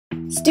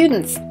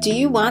Students, do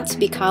you want to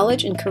be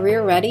college and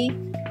career ready?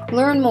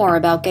 Learn more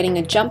about getting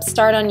a jump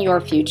start on your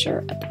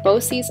future at the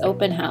BOCES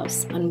Open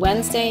House on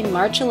Wednesday,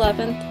 March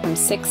 11th from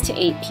 6 to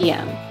 8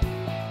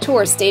 p.m.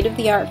 Tour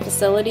state-of-the-art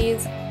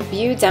facilities,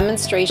 view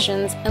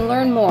demonstrations, and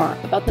learn more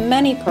about the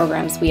many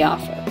programs we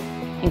offer,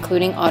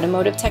 including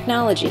automotive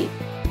technology,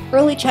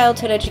 early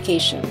childhood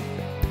education,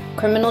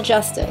 criminal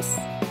justice,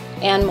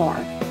 and more.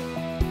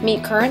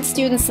 Meet current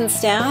students and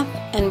staff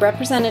and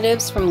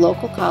representatives from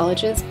local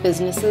colleges,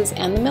 businesses,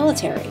 and the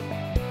military.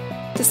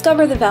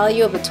 Discover the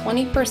value of a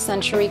 21st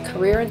century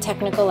career and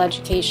technical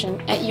education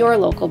at your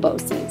local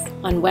BOCES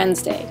on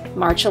Wednesday,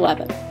 March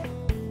 11th.